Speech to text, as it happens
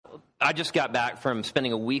I just got back from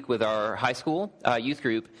spending a week with our high school youth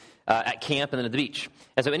group at camp and then at the beach.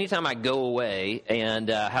 And so anytime I go away and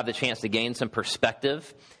have the chance to gain some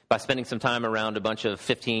perspective by spending some time around a bunch of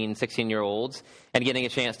 15, 16-year-olds and getting a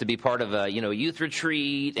chance to be part of a youth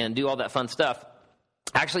retreat and do all that fun stuff,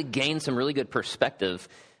 I actually gain some really good perspective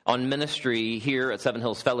on ministry here at Seven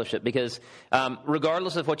Hills Fellowship, because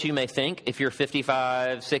regardless of what you may think, if you're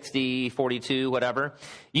 55, 60, 42, whatever,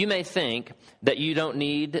 you may think that you don't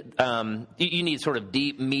need, you need sort of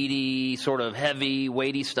deep, meaty, sort of heavy,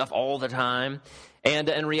 weighty stuff all the time. And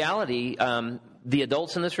in reality, the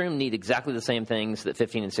adults in this room need exactly the same things that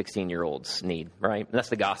 15 and 16-year-olds need, right? And that's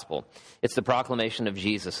the gospel. It's the proclamation of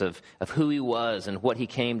Jesus, of who he was and what he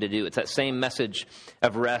came to do. It's that same message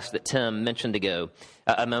of rest that Tim mentioned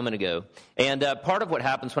a moment ago. And part of what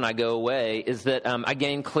happens when I go away is that I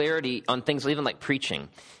gain clarity on things even like preaching.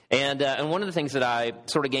 And one of the things that I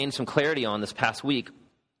sort of gained some clarity on this past week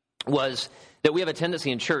was that we have a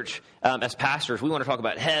tendency in church as pastors, we want to talk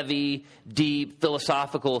about heavy, deep,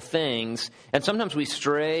 philosophical things, and sometimes we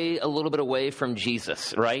stray a little bit away from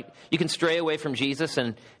Jesus, right? You can stray away from Jesus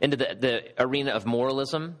and into the arena of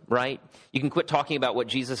moralism, right? You can quit talking about what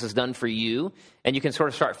Jesus has done for you, and you can sort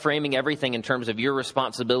of start framing everything in terms of your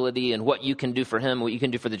responsibility and what you can do for him, what you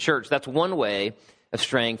can do for the church. That's one way of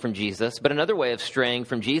straying from Jesus, but another way of straying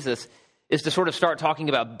from Jesus is to sort of start talking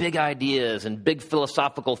about big ideas and big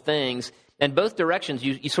philosophical things. In both directions,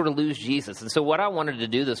 you sort of lose Jesus. And so what I wanted to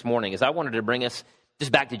do this morning is I wanted to bring us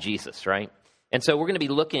just back to Jesus, right? And so we're going to be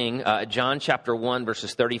looking at John chapter 1,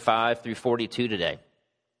 verses 35 through 42 today.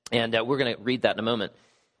 And we're going to read that in a moment.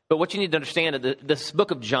 But what you need to understand is that this book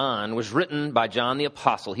of John was written by John the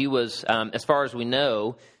Apostle. He was, as far as we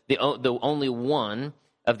know, the only one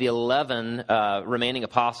of the 11 remaining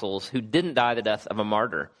apostles who didn't die the death of a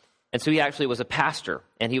martyr. And so he actually was a pastor,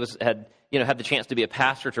 and he had the chance to be a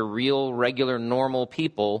pastor to real, regular, normal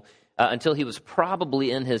people until he was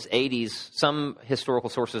probably in his 80s. Some historical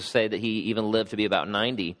sources say that he even lived to be about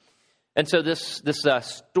 90. And so this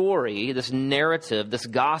story, this narrative, this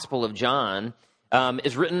gospel of John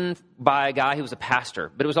is written by a guy who was a pastor,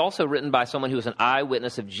 but it was also written by someone who was an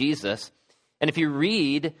eyewitness of Jesus. And if you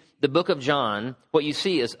read the book of John, what you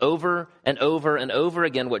see is over and over and over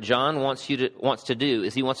again, what John wants to do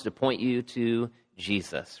is he wants to point you to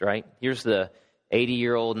Jesus, right? Here's the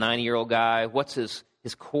 80-year-old, 90-year-old guy. What's his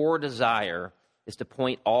core desire is to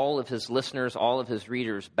point all of his listeners, all of his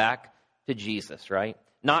readers back to Jesus, right?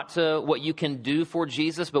 Not to what you can do for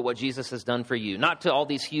Jesus, but what Jesus has done for you. Not to all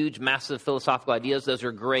these huge, massive philosophical ideas. Those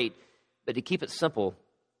are great. But to keep it simple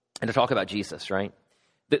and to talk about Jesus, right?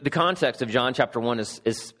 The context of John chapter 1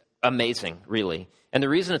 is amazing, really. And the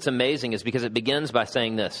reason it's amazing is because it begins by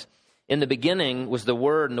saying this. In the beginning was the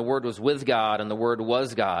Word, and the Word was with God, and the Word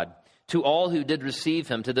was God. To all who did receive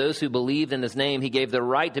him, to those who believed in his name, he gave the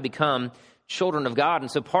right to become children of God. And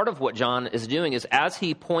so part of what John is doing is as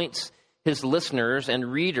he points his listeners and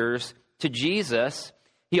readers to Jesus,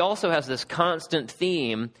 he also has this constant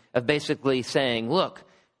theme of basically saying, look,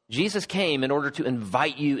 Jesus came in order to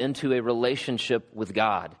invite you into a relationship with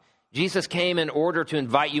God. Jesus came in order to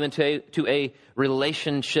invite you into a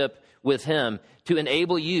relationship with him, to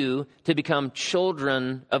enable you to become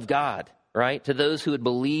children of God, right? To those who would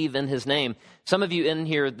believe in his name. Some of you in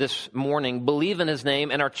here this morning believe in his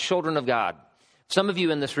name and are children of God. Some of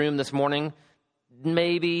you in this room this morning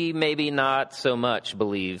maybe not so much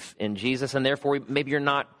believe in Jesus, and therefore maybe you're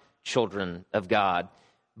not children of God.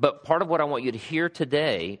 But part of what I want you to hear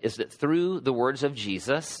today is that through the words of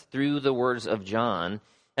Jesus, through the words of John,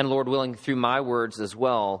 and Lord willing, through my words as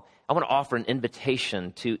well, I want to offer an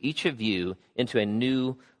invitation to each of you into a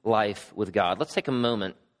new life with God. Let's take a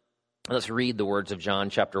moment and let's read the words of John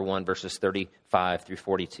chapter 1, verses 35 through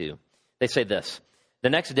 42. They say this: The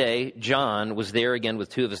next day, John was there again with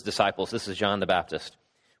two of his disciples. This is John the Baptist.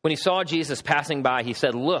 When he saw Jesus passing by, he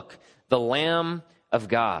said, "Look, the Lamb of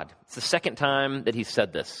God." It's the second time that he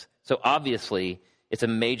said this. So obviously, it's a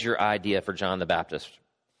major idea for John the Baptist.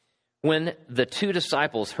 When the two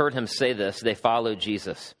disciples heard him say this, they followed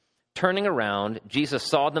Jesus. Turning around, Jesus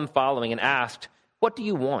saw them following and asked, "What do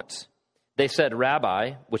you want?" They said,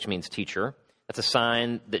 "Rabbi," which means teacher. That's a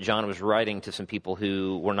sign that John was writing to some people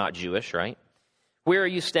who were not Jewish, right? "Where are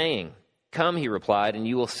you staying?" "Come," he replied, "and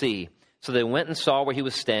you will see." So they went and saw where he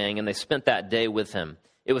was staying, and they spent that day with him.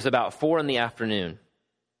 It was about 4 p.m.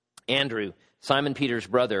 Andrew, Simon Peter's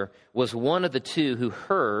brother, was one of the two who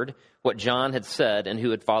heard what John had said and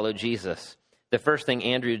who had followed Jesus. The first thing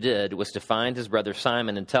Andrew did was to find his brother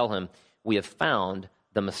Simon and tell him, "We have found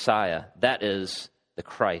the Messiah," that is, the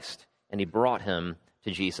Christ. And he brought him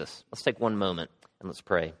to Jesus. Let's take one moment and let's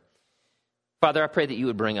pray. Father, I pray that you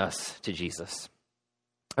would bring us to Jesus.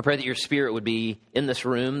 I pray that your Spirit would be in this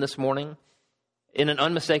room this morning in an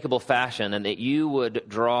unmistakable fashion, and that you would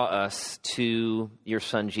draw us to your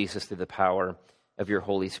Son, Jesus, through the power of your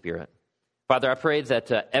Holy Spirit. Father, I pray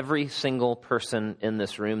that every single person in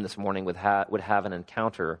this room this morning would have an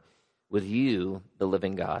encounter with you, the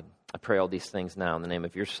living God. I pray all these things now in the name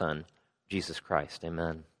of your Son, Jesus Christ.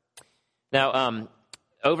 Amen. Now,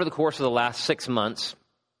 over the course of the last 6 months,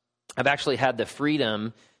 I've actually had the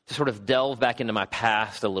freedom to sort of delve back into my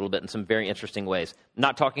past a little bit in some very interesting ways.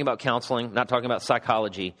 Not talking about counseling, not talking about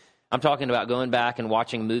psychology. I'm talking about going back and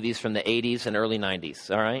watching movies from the 80s and early 90s,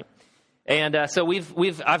 all right? And so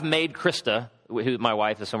I've made Krista, who my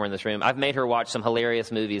wife is somewhere in this room, I've made her watch some hilarious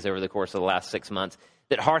movies over the course of the last 6 months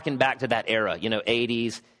that harken back to that era,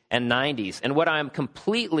 80s and 90s. And what I'm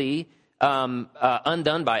completely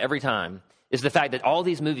undone by every time is the fact that all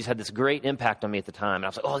these movies had this great impact on me at the time. And I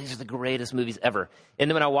was like, oh, these are the greatest movies ever. And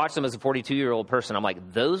then when I watched them as a 42-year-old person, I'm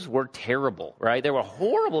like, those were terrible, right? They were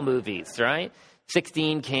horrible movies, right?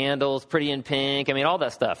 16 Candles, Pretty in Pink, all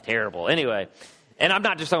that stuff, terrible. Anyway, and I'm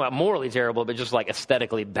not just talking about morally terrible, but just like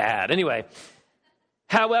aesthetically bad. Anyway,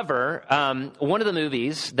 however, one of the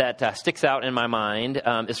movies that sticks out in my mind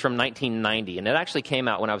is from 1990, and it actually came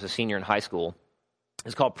out when I was a senior in high school.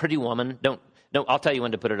 It's called Pretty Woman. I'll tell you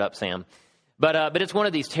when to put it up, Sam. But it's one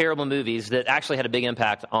of these terrible movies that actually had a big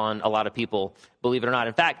impact on a lot of people, believe it or not.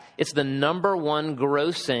 In fact, it's the number one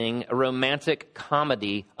grossing romantic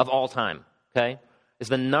comedy of all time, okay?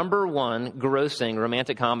 It's the number one grossing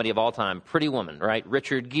romantic comedy of all time. Pretty Woman, right?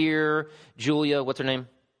 Richard Gere, Julia, what's her name?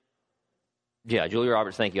 Yeah, Julia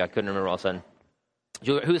Roberts, thank you. I couldn't remember all of a sudden.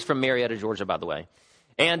 Julia, who's from Marietta, Georgia, by the way.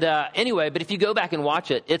 And anyway, but if you go back and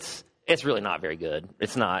watch it, it's really not very good.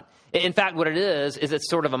 It's not. In fact, what it is it's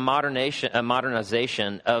sort of a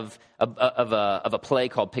modernization of a play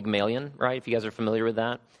called Pygmalion, right? If you guys are familiar with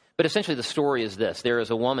that. But essentially the story is this. There is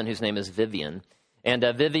a woman whose name is Vivian. And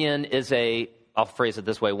Vivian is I'll phrase it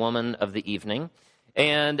this way, woman of the evening.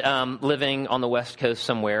 And living on the West Coast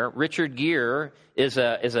somewhere. Richard Gere is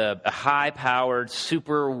a high-powered,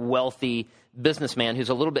 super wealthy businessman who's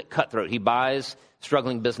a little bit cutthroat. He buys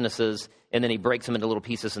struggling businesses, and then he breaks them into little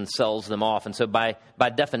pieces and sells them off. And so by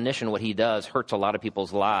definition, what he does hurts a lot of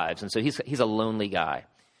people's lives. And so he's a lonely guy.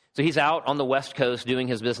 So he's out on the West Coast doing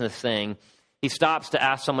his business thing. He stops to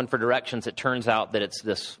ask someone for directions. It turns out that it's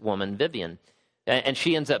this woman, Vivian. And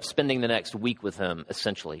she ends up spending the next week with him,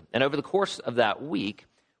 essentially. And over the course of that week,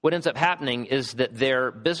 what ends up happening is that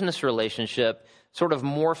their business relationship sort of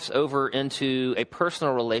morphs over into a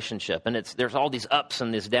personal relationship. And there's all these ups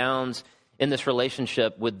and these downs in this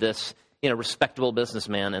relationship with this, respectable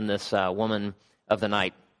businessman and this woman of the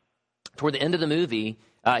night. Toward the end of the movie,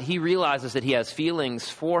 he realizes that he has feelings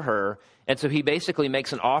for her, and so he basically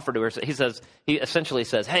makes an offer to her. He essentially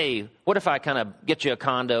says, hey, what if I kind of get you a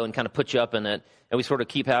condo and kind of put you up in it, and we sort of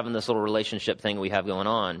keep having this little relationship thing we have going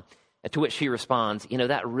on? And to which she responds,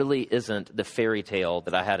 that really isn't the fairy tale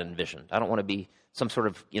that I had envisioned. I don't want to be some sort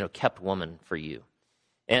of, kept woman for you.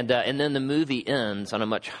 And then the movie ends on a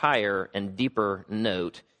much higher and deeper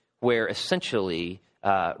note where essentially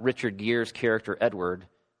Richard Gere's character, Edward,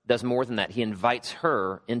 does more than that. He invites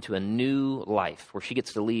her into a new life where she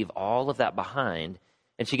gets to leave all of that behind,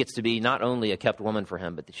 and she gets to be not only a kept woman for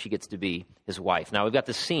him, but that she gets to be his wife. Now, we've got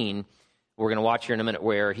this scene we're going to watch here in a minute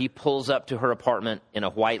where he pulls up to her apartment in a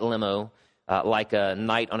white limo like a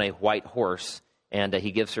knight on a white horse, and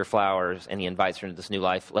he gives her flowers, and he invites her into this new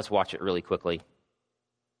life. Let's watch it really quickly.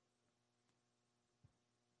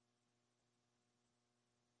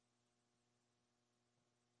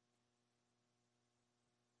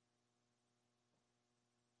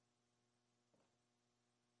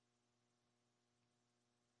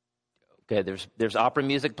 Okay, there's opera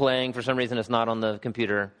music playing. For some reason, it's not on the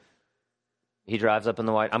computer. He drives up in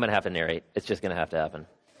the white. I'm going to have to narrate. It's just going to have to happen.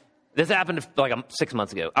 This happened like 6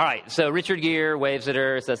 months ago. All right, so Richard Gere waves at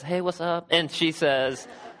her, says, hey, what's up? And she says,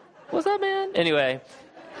 what's up, man? Anyway,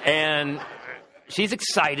 and she's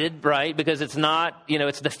excited, right? Because it's not,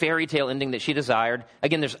 it's the fairy tale ending that she desired.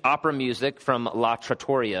 Again, there's opera music from La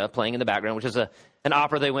Trattoria playing in the background, which is an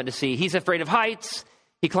opera they went to see. He's afraid of heights.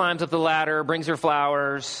 He climbs up the ladder, brings her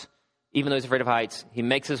flowers. Even though he's afraid of heights, he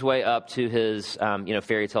makes his way up to his,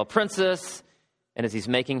 fairy tale princess. And as he's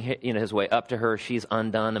making, his way up to her, she's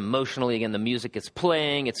undone emotionally. Again, the music is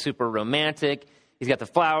playing. It's super romantic. He's got the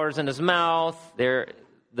flowers in his mouth.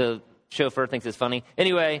 The chauffeur thinks it's funny.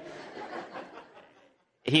 Anyway,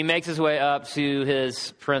 he makes his way up to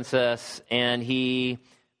his princess, and he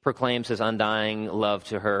proclaims his undying love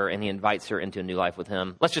to her, and he invites her into a new life with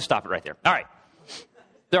him. Let's just stop it right there. All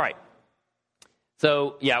right.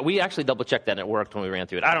 So, yeah, we actually double-checked that and it worked when we ran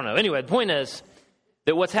through it. I don't know. Anyway, the point is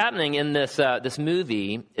that what's happening in this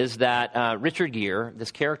movie is that Richard Gere,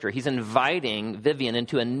 this character, he's inviting Vivian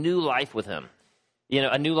into a new life with him. You know,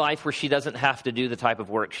 a new life where she doesn't have to do the type of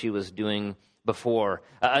work she was doing before.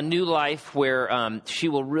 A new life where she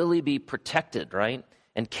will really be protected, right?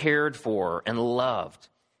 And cared for and loved.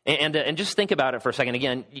 And just think about it for a second.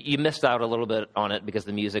 Again, you missed out a little bit on it because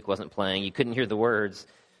the music wasn't playing. You couldn't hear the words.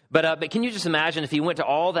 But can you just imagine if he went to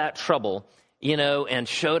all that trouble, you know, and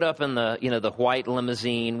showed up in the, you know, the white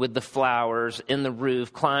limousine with the flowers in the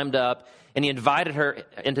roof, climbed up, and he invited her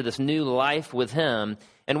into this new life with him.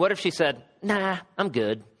 And what if she said, nah, I'm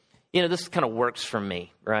good. You know, this kind of works for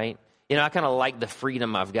me, right? You know, I kind of like the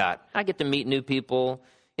freedom I've got. I get to meet new people.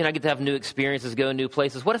 You know, I get to have new experiences, go new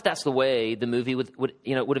places. What if that's the way the movie would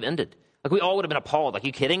have ended? Like, we all would have been appalled. Like,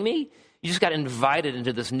 you kidding me? You just got invited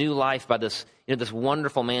into this new life by this, you know, this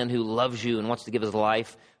wonderful man who loves you and wants to give his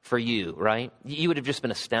life for you, right? You would have just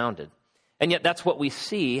been astounded. And yet that's what we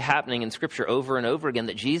see happening in Scripture over and over again,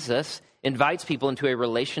 that Jesus invites people into a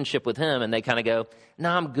relationship with him, and they kind of go,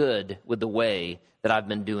 no, I'm good with the way that I've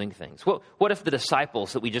been doing things. What if the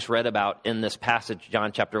disciples that we just read about in this passage,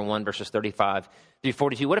 John chapter 1, verses 35 through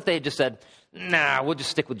 42, what if they had just said, nah, we'll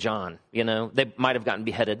just stick with John? You know, they might have gotten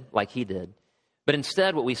beheaded like he did. But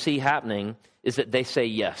instead, what we see happening is that they say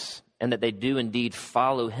yes, and that they do indeed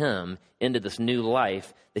follow him into this new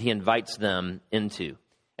life that he invites them into.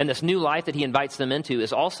 And this new life that he invites them into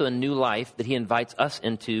is also a new life that he invites us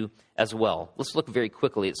into as well. Let's look very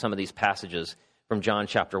quickly at some of these passages from John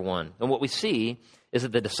chapter 1. And what we see is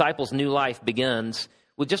that the disciples' new life begins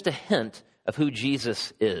with just a hint of who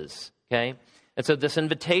Jesus is, okay? And so this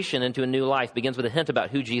invitation into a new life begins with a hint about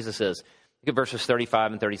who Jesus is. Look at verses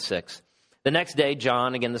 35 and 36. The next day,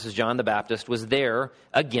 John, again, this is John the Baptist, was there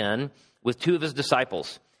again with two of his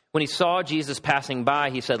disciples. When he saw Jesus passing by,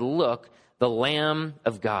 he said, look, the Lamb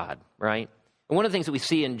of God, right? And one of the things that we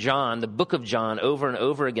see in John, the book of John, over and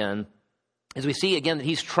over again, is we see, again, that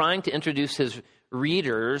he's trying to introduce his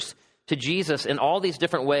readers to Jesus in all these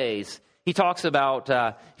different ways. He talks about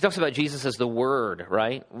Jesus as the Word,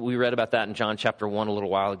 right? We read about that in John chapter 1 a little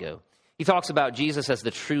while ago. He talks about Jesus as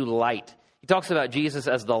the true light. He talks about Jesus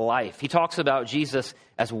as the life. He talks about Jesus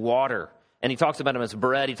as water. And he talks about him as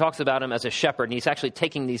bread. He talks about him as a shepherd. And he's actually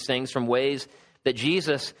taking these things from ways that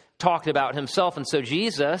Jesus talked about himself. And so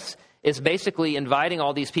Jesus is basically inviting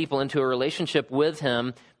all these people into a relationship with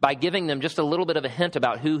him by giving them just a little bit of a hint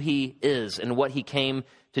about who he is and what he came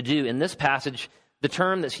to do. In this passage, the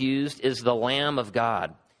term that's used is the Lamb of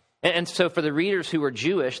God. And so for the readers who were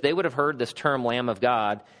Jewish, they would have heard this term Lamb of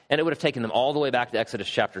God, and it would have taken them all the way back to Exodus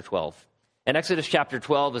chapter 12. And Exodus chapter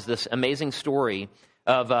 12 is this amazing story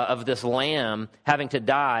of this lamb having to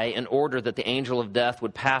die in order that the angel of death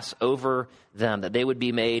would pass over them, that they would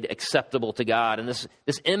be made acceptable to God. And this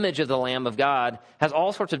image of the Lamb of God has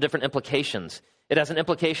all sorts of different implications. It has an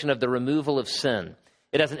implication of the removal of sin.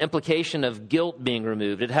 It has an implication of guilt being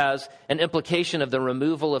removed. It has an implication of the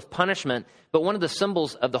removal of punishment. But one of the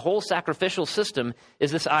symbols of the whole sacrificial system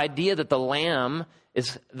is this idea that the lamb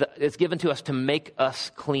is given to us to make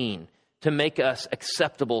us clean, to make us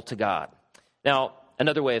acceptable to God. Now,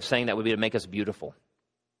 another way of saying that would be to make us beautiful.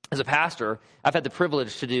 As a pastor, I've had the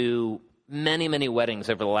privilege to do many, many weddings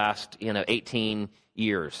over the last 18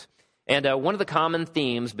 years. And one of the common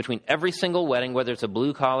themes between every single wedding, whether it's a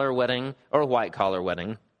blue-collar wedding or a white-collar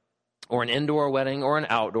wedding, or an indoor wedding or an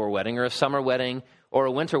outdoor wedding, or a summer wedding or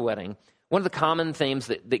a winter wedding, one of the common themes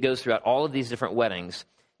that goes throughout all of these different weddings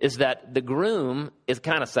is that the groom is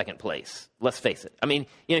kind of second place. Let's face it. I mean,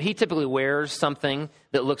 he typically wears something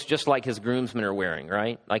that looks just like his groomsmen are wearing,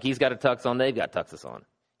 right? Like he's got a tux on, they've got tuxes on.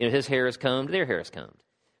 His hair is combed, their hair is combed.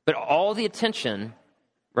 But all the attention,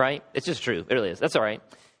 right? It's just true. It really is. That's all right.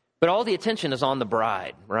 But all the attention is on the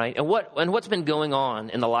bride, right? And what's been going on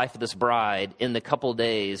in the life of this bride in the couple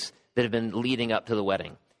days that have been leading up to the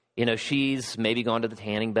wedding? She's maybe gone to the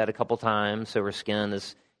tanning bed a couple times, so her skin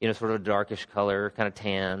is sort of a darkish color, kind of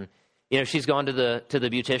tan. She's gone to the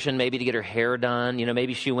beautician maybe to get her hair done.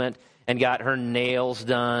 Maybe she went and got her nails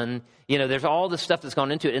done. There's all this stuff that's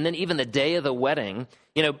gone into it. And then even the day of the wedding,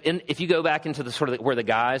 if you go back into the sort of where the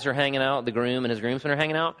guys are hanging out, the groom and his groomsmen are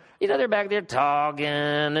hanging out, they're back there talking,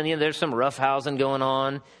 and there's some roughhousing going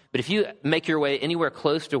on. But if you make your way anywhere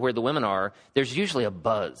close to where the women are, there's usually a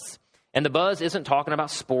buzz. And the buzz isn't talking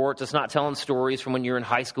about sports. It's not telling stories from when you're in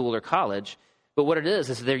high school or college. But what it is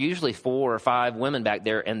there are usually 4 or 5 women back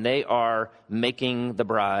there, and they are making the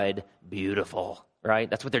bride beautiful, right?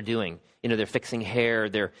 That's what they're doing. They're fixing hair,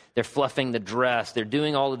 they're fluffing the dress, they're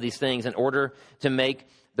doing all of these things in order to make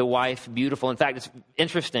the wife beautiful. In fact, it's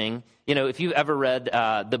interesting, if you've ever read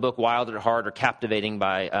the book Wild at Heart or Captivating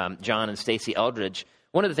by John and Stacey Eldridge,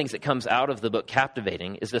 one of the things that comes out of the book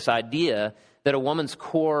Captivating is this idea that a woman's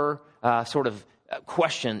core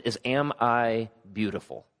question is, am I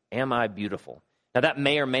beautiful? Am I beautiful? Now, that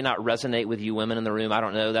may or may not resonate with you women in the room. I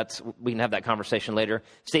don't know. We can have that conversation later.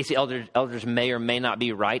 Stacey Eldridge may or may not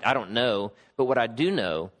be right. I don't know. But what I do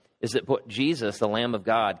know is that what Jesus, the Lamb of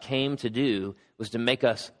God, came to do was to make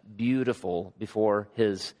us beautiful before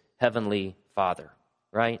his heavenly Father,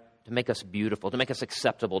 right? To make us beautiful, to make us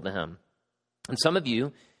acceptable to him. And some of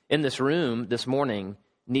you in this room this morning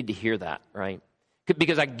need to hear that, right?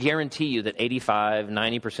 Because I guarantee you that 85,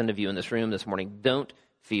 90% of you in this room this morning don't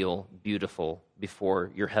feel beautiful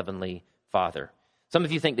before your heavenly Father. Some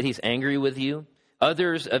of you think that he's angry with you.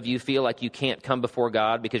 Others of you feel like you can't come before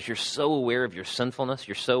God because you're so aware of your sinfulness.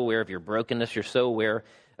 You're so aware of your brokenness. You're so aware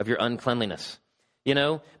of your uncleanliness.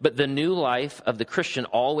 But the new life of the Christian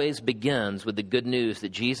always begins with the good news that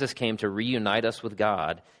Jesus came to reunite us with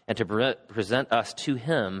God and to present us to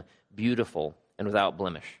him beautiful and without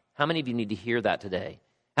blemish. How many of you need to hear that today?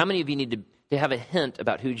 How many of you need to have a hint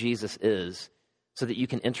about who Jesus is so that you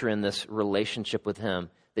can enter in this relationship with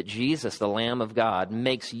him? That Jesus, the Lamb of God,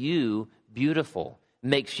 makes you beautiful,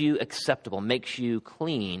 makes you acceptable, makes you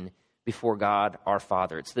clean before God our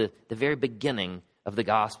Father. It's the very beginning of the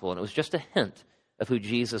gospel, and it was just a hint of who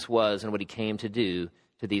Jesus was and what he came to do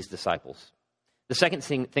to these disciples. The second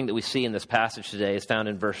thing that we see in this passage today is found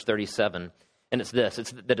in verse 37, and it's this.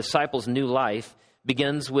 It's the disciples' new life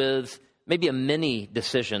begins with maybe a mini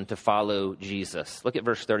decision to follow Jesus. Look at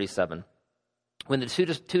verse 37. When the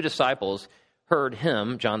two disciples heard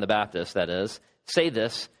him, John the Baptist, that is, say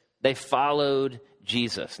this, they followed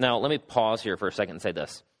Jesus. Now, let me pause here for a second and say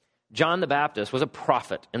this. John the Baptist was a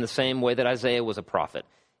prophet in the same way that Isaiah was a prophet,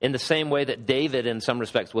 in the same way that David, in some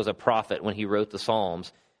respects, was a prophet when he wrote the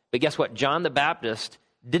Psalms. But guess what? John the Baptist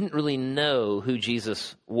didn't really know who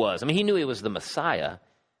Jesus was. I mean, he knew he was the Messiah,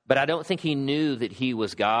 but I don't think he knew that he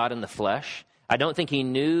was God in the flesh. I don't think he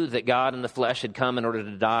knew that God in the flesh had come in order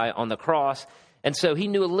to die on the cross. And so he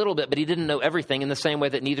knew a little bit, but he didn't know everything, in the same way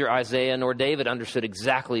that neither Isaiah nor David understood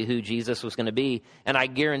exactly who Jesus was going to be. And I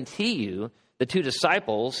guarantee you, the two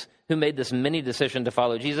disciples who made this mini decision to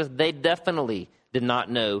follow Jesus, they definitely did not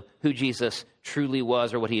know who Jesus truly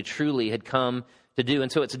was or what he truly had come to do.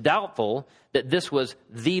 And so it's doubtful that this was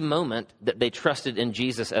the moment that they trusted in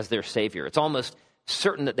Jesus as their Savior. It's almost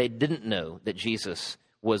certain that they didn't know that Jesus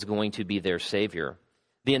was going to be their Savior.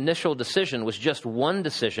 The initial decision was just one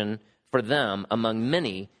decision for them among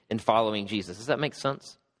many in following Jesus. Does that make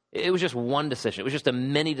sense? It was just one decision. It was just a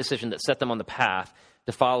mini decision that set them on the path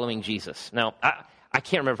to following Jesus. Now, I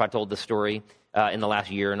can't remember if I told this story in the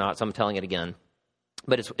last year or not, so I'm telling it again,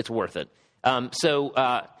 but it's worth it. If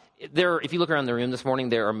you look around the room this morning,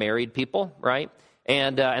 there are married people, right?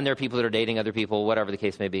 And there are people that are dating other people, whatever the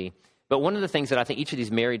case may be. But one of the things that I think each of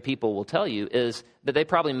these married people will tell you is that they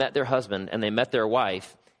probably met their husband and they met their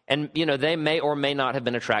wife. And, they may or may not have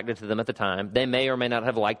been attracted to them at the time. They may or may not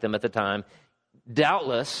have liked them at the time.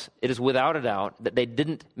 Doubtless, it is without a doubt that they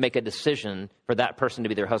didn't make a decision for that person to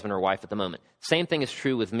be their husband or wife at the moment. Same thing is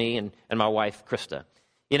true with me and my wife, Krista.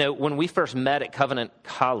 When we first met at Covenant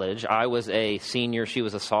College, I was a senior, she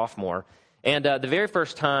was a sophomore. And the very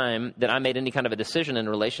first time that I made any kind of a decision in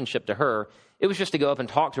relationship to her, it was just to go up and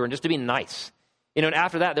talk to her and just to be nice. And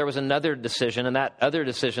after that, there was another decision, and that other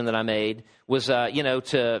decision that I made was,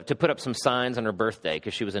 to put up some signs on her birthday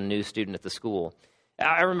because she was a new student at the school.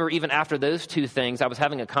 I remember even after those two things, I was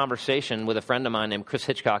having a conversation with a friend of mine named Chris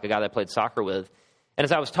Hitchcock, a guy that I played soccer with. And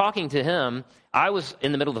as I was talking to him, I was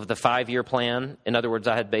in the middle of the 5-year plan. In other words,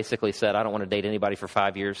 I had basically said, I don't want to date anybody for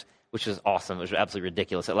 5 years, which is awesome. It was absolutely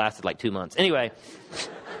ridiculous. It lasted like 2 months. Anyway,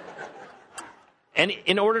 and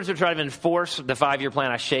in order to try to enforce the 5-year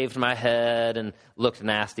plan, I shaved my head and looked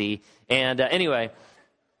nasty. And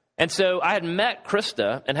so I had met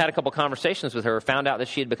Krista and had a couple conversations with her, found out that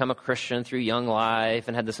she had become a Christian through Young Life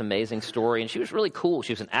and had this amazing story. And she was really cool.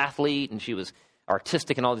 She was an athlete and she was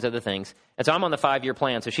artistic and all these other things. And so I'm on the 5-year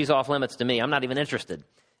plan, so she's off limits to me. I'm not even interested.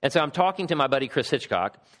 And so I'm talking to my buddy Chris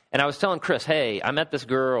Hitchcock, and I was telling Chris, hey, I met this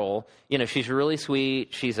girl. She's really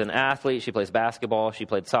sweet. She's an athlete. She plays basketball. She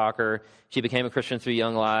played soccer. She became a Christian through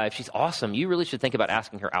Young Life. She's awesome. You really should think about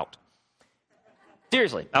asking her out.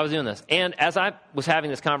 Seriously, I was doing this. And as I was having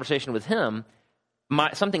this conversation with him,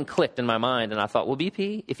 something clicked in my mind, and I thought, well,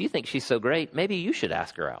 BP, if you think she's so great, maybe you should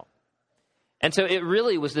ask her out. And so it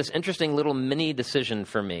really was this interesting little mini decision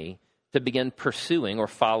for me to begin pursuing or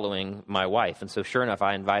following my wife. And so sure enough,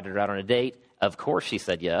 I invited her out on a date. Of course she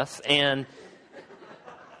said yes. And,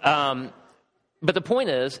 but the point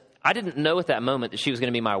is, I didn't know at that moment that she was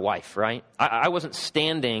going to be my wife, right? I wasn't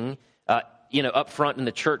standing, up front in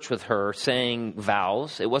the church with her saying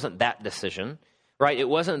vows. It wasn't that decision, right? It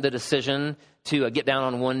wasn't the decision to get down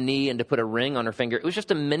on one knee and to put a ring on her finger. It was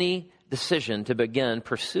just a mini decision to begin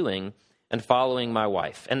pursuing and following my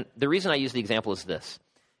wife. And the reason I use the example is this,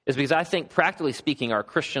 is because I think, practically speaking, our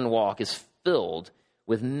Christian walk is filled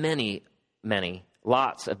with many,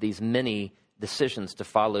 lots of these many decisions to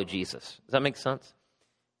follow Jesus. Does that make sense?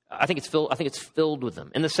 I think it's filled with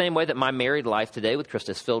them. In the same way that my married life today with Krista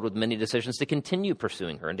is filled with many decisions to continue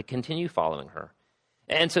pursuing her and to continue following her.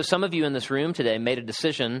 And so some of you in this room today made a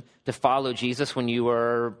decision to follow Jesus when you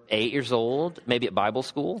were 8 years old, maybe at Bible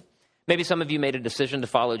school. Maybe some of you made a decision to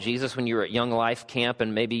follow Jesus when you were at Young Life Camp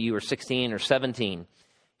and maybe you were 16 or 17.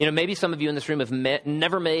 Maybe some of you in this room have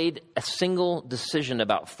never made a single decision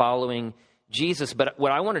about following Jesus. But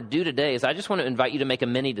what I want to do today is I just want to invite you to make a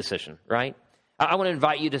mini decision, right? I want to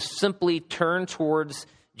invite you to simply turn towards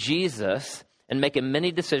Jesus and make a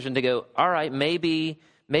mini decision to go, all right, maybe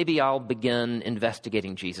I'll begin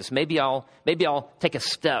investigating Jesus. Maybe I'll take a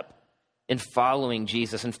step in following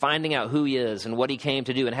Jesus and finding out who he is and what he came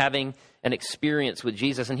to do and having an experience with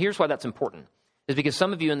Jesus. And here's why that's important, is because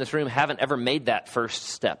some of you in this room haven't ever made that first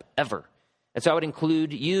step, ever. And so I would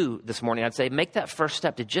include you this morning. I'd say make that first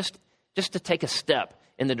step to just to take a step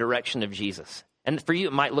in the direction of Jesus. And for you,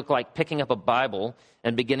 it might look like picking up a Bible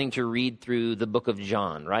and beginning to read through the book of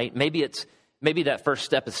John, right? Maybe that first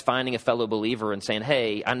step is finding a fellow believer and saying,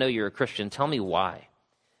 hey, I know you're a Christian. Tell me why.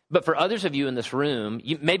 But for others of you in this room,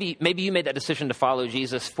 maybe you made that decision to follow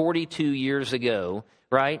Jesus 42 years ago,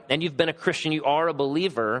 right? And you've been a Christian. You are a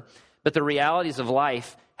believer, but the realities of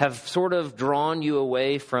life have sort of drawn you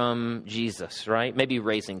away from Jesus, right? Maybe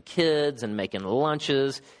raising kids and making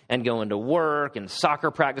lunches and going to work and soccer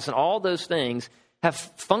practice and all those things have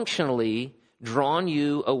functionally drawn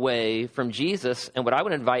you away from Jesus. And what I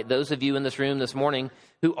would invite those of you in this room this morning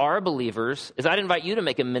who are believers is I'd invite you to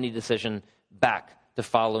make a mini decision back to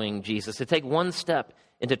following Jesus, to take one step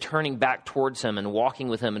into turning back towards him and walking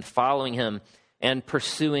with him and following him and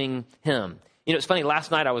pursuing him. It's funny, last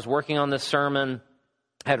night I was working on this sermon.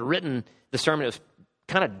 I had written the sermon. It was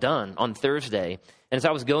kind of done on Thursday. And as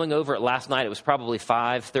I was going over it last night, it was probably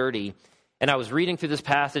 5:30. And I was reading through this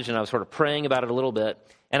passage and I was sort of praying about it a little bit.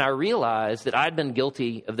 And I realized that I'd been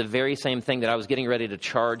guilty of the very same thing that I was getting ready to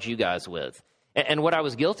charge you guys with. And what I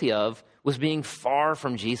was guilty of was being far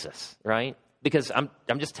from Jesus, right? Because I'm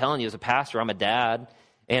just telling you, as a pastor, I'm a dad,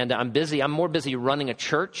 and I'm busy. I'm more busy running a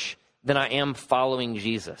church than I am following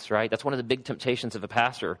Jesus, right? That's one of the big temptations of a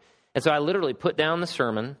pastor. And so I literally put down the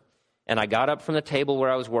sermon, and I got up from the table where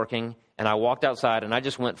I was working, and I walked outside, and I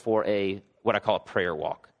just went for what I call a prayer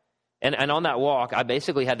walk. And on that walk, I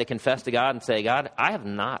basically had to confess to God and say, God, I have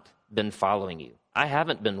not been following you. I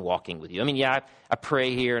haven't been walking with you. I mean, yeah, I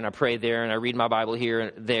pray here, and I pray there, and I read my Bible here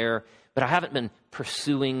and there, but I haven't been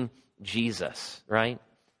pursuing Jesus, right?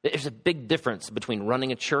 There's a big difference between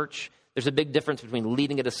running a church. There's a big difference between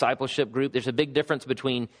leading a discipleship group. There's a big difference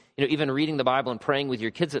between, even reading the Bible and praying with your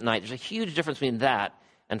kids at night. There's a huge difference between that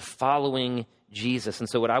and following Jesus. And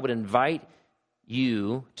so what I would invite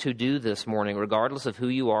you to do this morning, regardless of who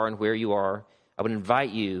you are and where you are, I would invite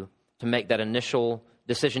you to make that initial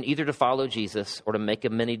decision, either to follow Jesus or to make a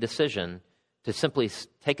mini decision to simply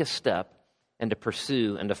take a step and to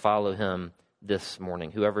pursue and to follow him this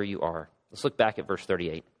morning, whoever you are. Let's look back at verse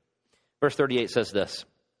 38. Verse 38 says this: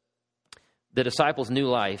 the disciples' new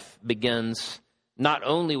life begins not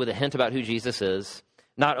only with a hint about who Jesus is,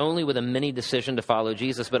 not only with a mini decision to follow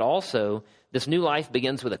Jesus, but also this new life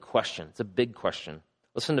begins with a question. It's a big question.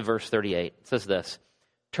 Listen to verse 38. It says this: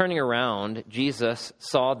 turning around, Jesus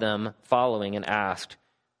saw them following and asked,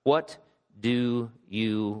 "What do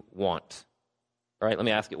you want?" All right, let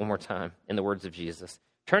me ask it one more time in the words of Jesus.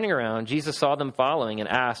 Turning around, Jesus saw them following and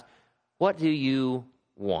asked, "What do you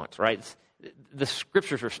want?" Right? The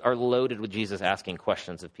scriptures are loaded with Jesus asking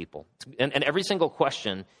questions of people. And every single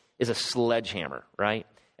question is a sledgehammer, right?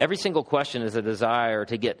 Every single question is a desire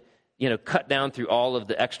to get, cut down through all of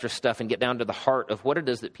the extra stuff and get down to the heart of what it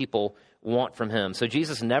is that people want from him. So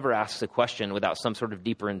Jesus never asks a question without some sort of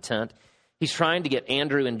deeper intent. He's trying to get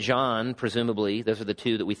Andrew and John, presumably, those are the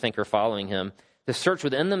two that we think are following him, to search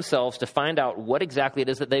within themselves to find out what exactly it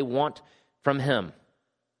is that they want from him.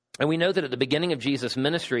 And we know that at the beginning of Jesus'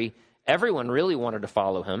 ministry, everyone really wanted to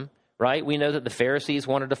follow him, right? We know that the Pharisees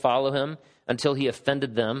wanted to follow him until he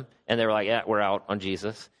offended them, and they were like, yeah, we're out on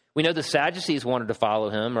Jesus. We know the Sadducees wanted to follow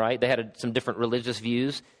him, right? They had some different religious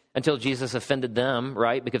views until Jesus offended them,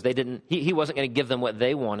 right? Because he wasn't going to give them what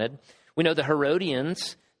they wanted. We know the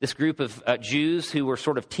Herodians, this group of Jews who were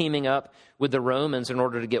sort of teaming up with the Romans in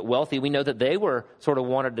order to get wealthy. We know that they were sort of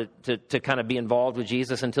wanted to kind of be involved with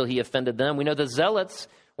Jesus until he offended them. We know the Zealots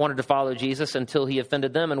wanted to follow Jesus until he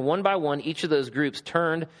offended them. And one by one, each of those groups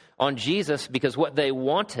turned on Jesus because what they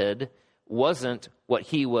wanted wasn't what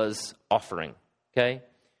he was offering, okay?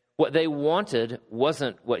 What they wanted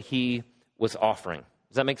wasn't what he was offering.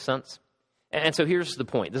 Does that make sense? And so here's the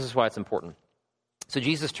point. This is why it's important. So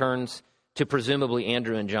Jesus turns to presumably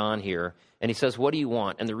Andrew and John here, and he says, what do you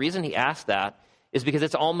want? And the reason he asked that is because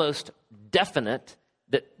it's almost definite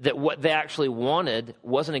that what they actually wanted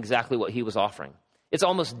wasn't exactly what he was offering. It's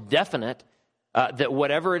almost definite that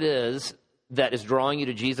whatever it is that is drawing you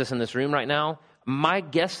to Jesus in this room right now, my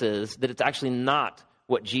guess is that it's actually not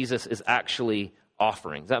what Jesus is actually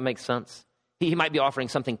offering. Does that make sense? He might be offering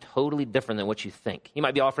something totally different than what you think. He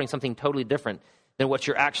might be offering something totally different than what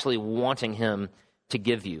you're actually wanting him to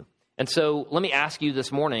give you. And so let me ask you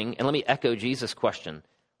this morning, and let me echo Jesus' question.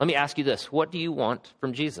 Let me ask you this. What do you want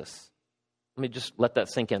from Jesus? Let me just let that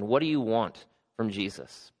sink in. What do you want from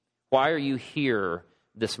Jesus? Why are you here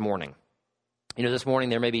this morning? You know, this morning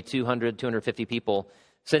there may be 200, 250 people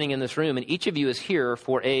sitting in this room, and each of you is here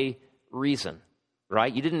for a reason,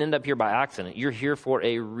 right? You didn't end up here by accident. You're here for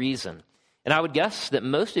a reason. And I would guess that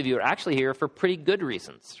most of you are actually here for pretty good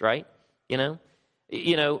reasons, right? You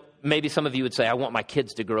know, maybe some of you would say, I want my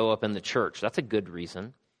kids to grow up in the church. That's a good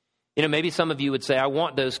reason. You know, maybe some of you would say, I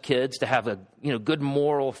want those kids to have good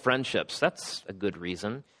moral friendships. That's a good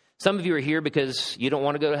reason. Some of you are here because you don't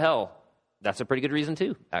want to go to hell. That's a pretty good reason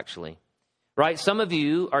too, actually. Right? Some of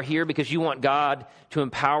you are here because you want God to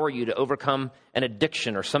empower you to overcome an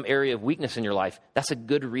addiction or some area of weakness in your life. That's a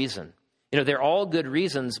good reason. You know, they're all good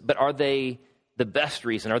reasons, but are they the best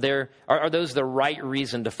reason? Are those the right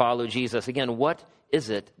reason to follow Jesus? Again, what is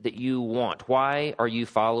it that you want? Why are you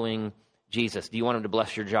following Jesus? Do you want him to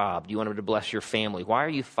bless your job? Do you want him to bless your family? Why are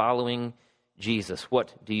you following Jesus?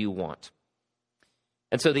 What do you want?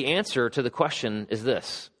 And so the answer to the question is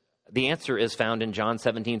this. The answer is found in John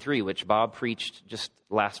 17:3, which Bob preached just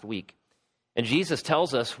last week. And Jesus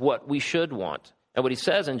tells us what we should want. And what he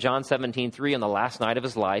says in John 17:3, on the last night of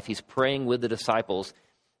his life, he's praying with the disciples.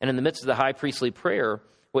 And in the midst of the high priestly prayer,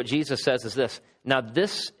 what Jesus says is this: now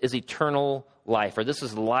this is eternal life, or this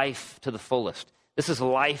is life to the fullest. This is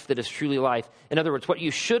life that is truly life. In other words, what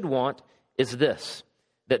you should want is this,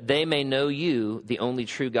 that they may know you, the only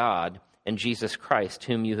true God, and Jesus Christ,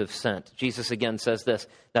 whom you have sent. Jesus again says this: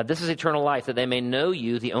 now this is eternal life, that they may know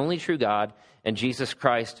you, the only true God, and Jesus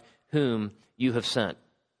Christ, whom you have sent.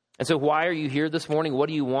 And so why are you here this morning? What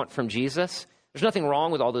do you want from Jesus? There's nothing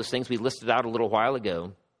wrong with all those things we listed out a little while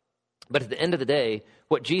ago. But at the end of the day,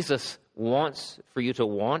 what Jesus wants for you to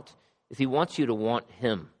want is he wants you to want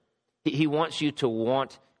him. He wants you to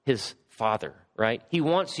want his Father, right? He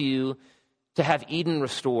wants you to have Eden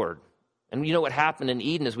restored. And you know what happened in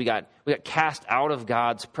Eden is we got cast out of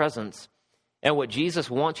God's presence. And what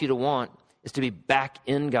Jesus wants you to want is to be back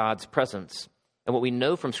in God's presence. And what we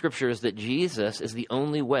know from Scripture is that Jesus is the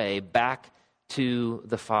only way back to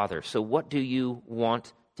the Father. So what do you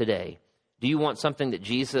want today? Do you want something that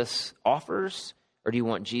Jesus offers, or do you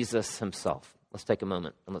want Jesus himself? Let's take a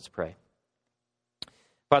moment and let's pray.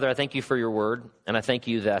 Father, I thank you for your word, and I thank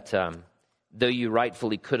you that though you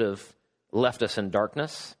rightfully could have left us in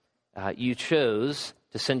darkness, you chose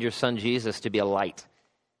to send your son Jesus to be a light,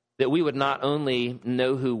 that we would not only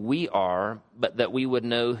know who we are, but that we would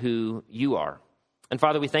know who you are. And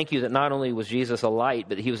Father, we thank you that not only was Jesus a light,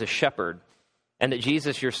 but that he was a shepherd, and that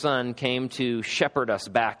Jesus, your son, came to shepherd us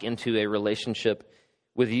back into a relationship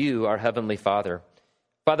with you, our heavenly Father.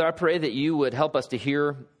 Father, I pray that you would help us to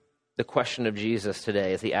hear the question of Jesus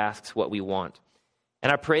today as he asks what we want.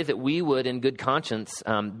 And I pray that we would, in good conscience,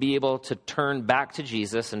 be able to turn back to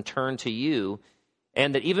Jesus and turn to you,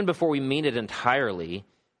 and that even before we mean it entirely,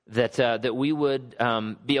 that we would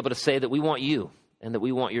be able to say that we want you and that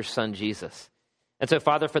we want your son, Jesus. And so,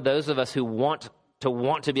 Father, for those of us who want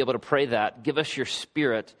to be able to pray that, give us your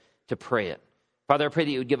Spirit to pray it. Father, I pray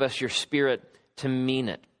that you would give us your Spirit to mean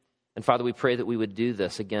it. And Father, we pray that we would do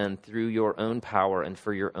this again through your own power and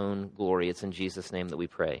for your own glory. It's in Jesus' name that we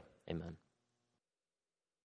pray. Amen.